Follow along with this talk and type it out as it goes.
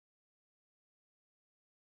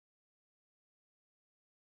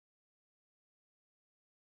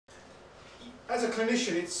As a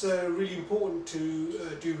clinician, it's really important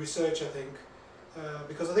to do research, I think,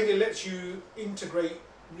 because I think it lets you integrate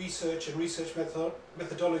research and research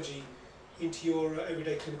methodology into your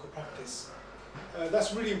everyday clinical practice.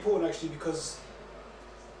 That's really important actually, because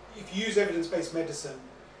if you use evidence-based medicine,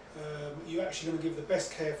 you're actually going to give the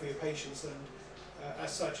best care for your patients, and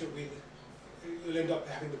as such you'll end up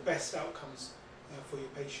having the best outcomes for your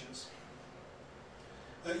patients.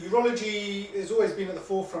 Urology has always been at the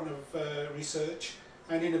forefront of research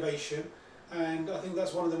and innovation, and I think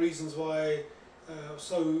that's one of the reasons why I'm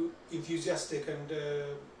so enthusiastic and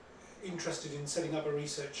interested in setting up a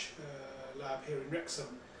research lab here in Wrexham.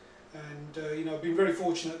 And you know, I've been very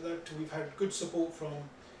fortunate that we've had good support from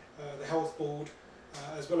the health board,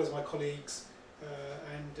 as well as my colleagues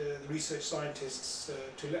and the research scientists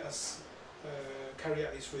to let us carry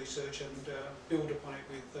out this research and build upon it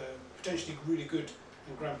with potentially really good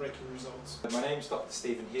and groundbreaking results. My name is Dr.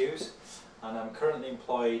 Stephen Hughes, and I'm currently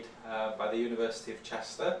employed by the University of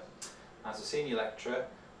Chester as a senior lecturer,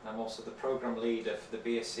 and I'm also the programme leader for the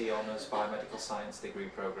BSc Honours Biomedical Science degree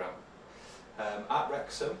programme. At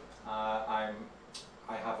Wrexham, I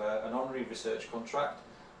have an honorary research contract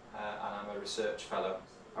and I'm a research fellow.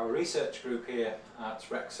 Our research group here at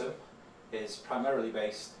Wrexham is primarily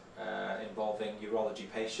based involving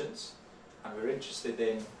urology patients, and we're interested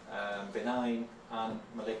in benign and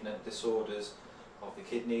malignant disorders of the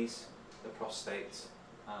kidneys, the prostate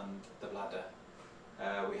and the bladder.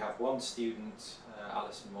 We have one student,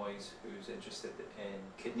 Alison Moyes, who's interested in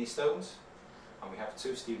kidney stones, and we have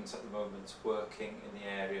two students at the moment working in the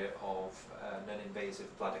area of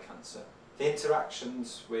non-invasive bladder cancer. The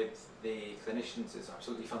interactions with the clinicians is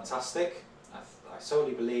absolutely fantastic. I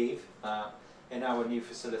solely believe that in our new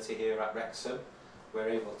facility here at Wrexham, we're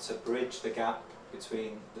able to bridge the gap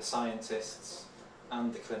between the scientists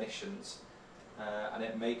and the clinicians, and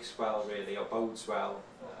it makes well really, or bodes well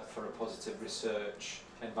for a positive research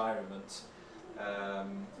environment.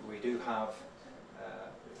 We do have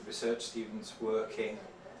research students working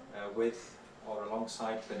with or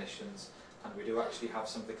alongside clinicians, and we do actually have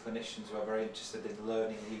some of the clinicians who are very interested in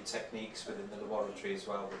learning new techniques within the laboratory as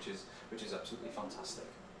well, which is absolutely fantastic.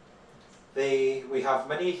 We have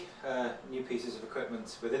many new pieces of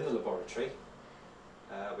equipment within the laboratory.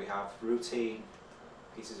 We have routine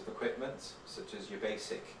pieces of equipment such as your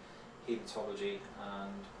basic hematology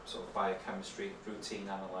and sort of biochemistry routine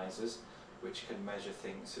analyzers, which can measure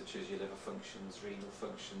things such as your liver functions, renal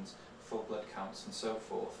functions, full blood counts and so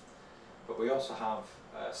forth. But we also have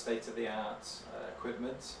state-of-the-art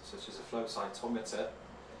equipment such as a flow cytometer,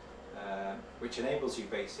 which enables you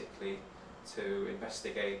basically to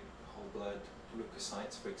investigate whole blood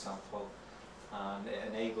leukocytes, for example, and it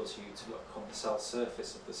enables you to look on the cell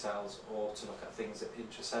surface of the cells or to look at things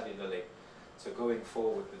intracellularly. So going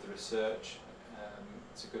forward with the research,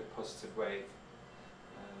 it's a good positive way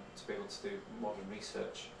to be able to do modern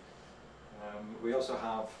research. We also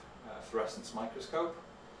have a fluorescence microscope,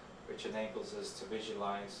 which enables us to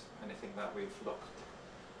visualise anything that we've looked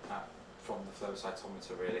at from the flow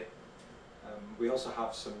cytometer really. We also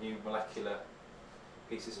have some new molecular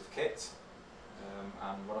pieces of kit,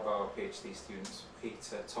 and one of our PhD students,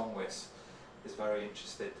 Peter Tongwis, is very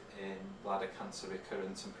interested in bladder cancer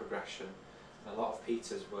recurrence and progression. And a lot of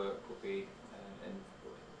Peter's work will be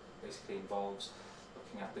basically involves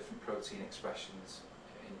looking at different protein expressions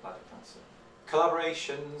in bladder cancer.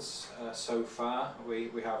 Collaborations so far,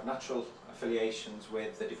 we have natural affiliations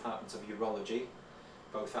with the Department of Urology,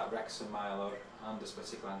 both at Wrexham Mylor and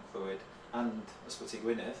Ysbyty Glenclwyd and Ysbyty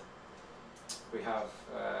Gwynedd. We have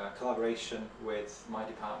collaboration with my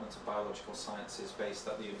Department of Biological Sciences based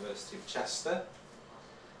at the University of Chester,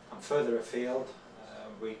 and further afield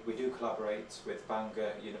we do collaborate with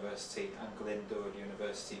Bangor University and Glyndŵr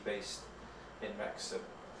University based in Wrexham.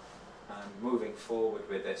 And moving forward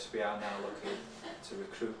with this, we are now looking to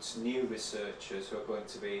recruit new researchers who are going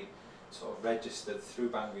to be sort of registered through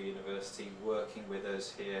Bangor University, working with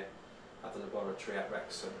us here at the laboratory at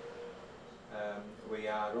Wrexham. We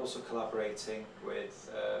are also collaborating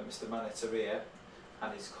with Mr. Manitaria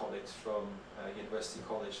and his colleagues from University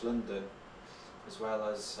College London, as well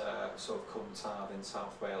as sort of Cwm Taf in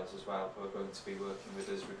South Wales as well, who are going to be working with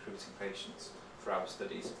us recruiting patients for our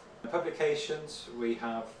studies. In publications, we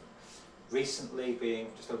have recently, being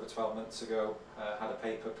just over 12 months ago, had a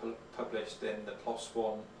paper published in the PLOS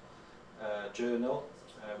One journal,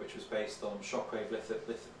 which was based on shockwave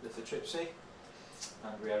lithotripsy,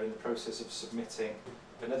 and we are in the process of submitting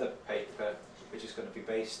another paper which is going to be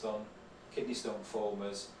based on kidney stone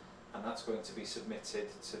formers, and that's going to be submitted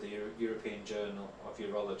to the European Journal of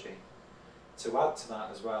Urology. To add to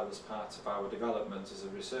that as well, as part of our development as a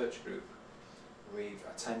research group, we've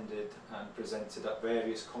attended and presented at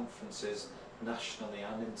various conferences nationally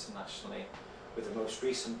and internationally, with the most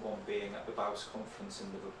recent one being at the BAUS conference in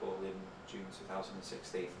Liverpool in June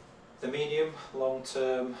 2016. The medium,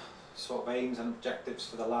 long-term sort of aims and objectives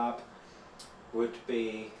for the lab would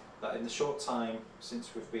be that in the short time since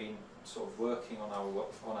we've been sort of working on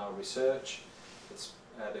our research,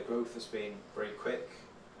 the growth has been very quick.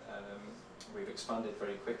 We've expanded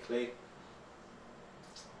very quickly.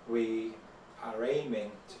 We are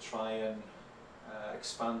aiming to try and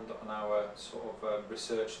expand on our sort of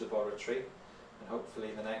research laboratory, and hopefully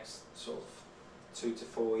in the next sort of 2 to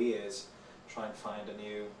 4 years try and find a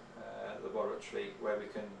new laboratory where we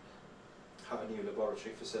can have a new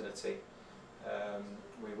laboratory facility.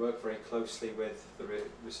 We work very closely with the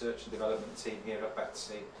research and development team here at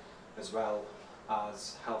Betsy, as well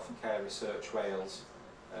as Health and Care Research Wales,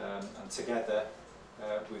 and together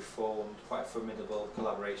we've formed quite a formidable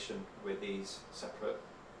collaboration with these separate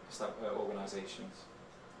organisations.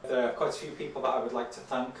 There are quite a few people that I would like to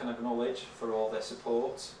thank and acknowledge for all their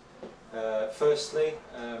support. Firstly,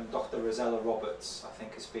 Dr. Rosella Roberts, I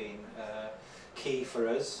think, has been key for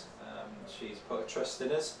us. She's put a trust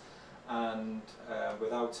in us, and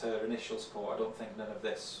without her initial support I don't think none of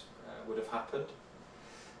this would have happened.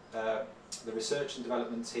 The research and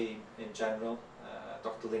development team in general,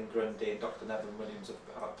 Dr. Lynn Grundy and Dr. Nevin Williams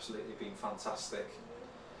have absolutely been fantastic.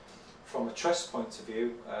 From a trust point of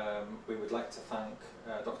view, we would like to thank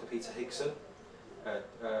Dr. Peter Higson,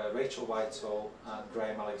 Rachel Whitehall and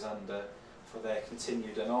Graham Alexander for their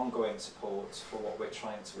continued and ongoing support for what we're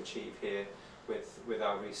trying to achieve here with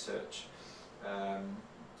our research.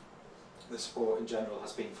 The support in general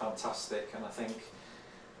has been fantastic, and I think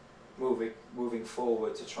moving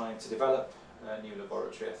forward to trying to develop a new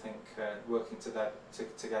laboratory, I think working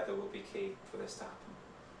together will be key for this to happen.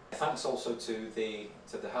 Thanks also to the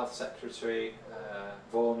Health Secretary,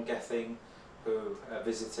 Vaughan Gething, who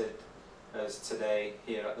visited us today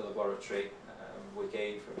here at the laboratory. We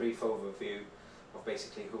gave a brief overview of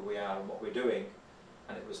basically who we are and what we're doing,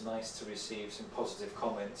 and it was nice to receive some positive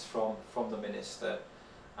comments from the Minister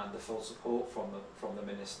and the full support from the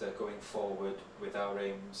Minister going forward with our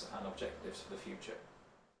aims and objectives for the future.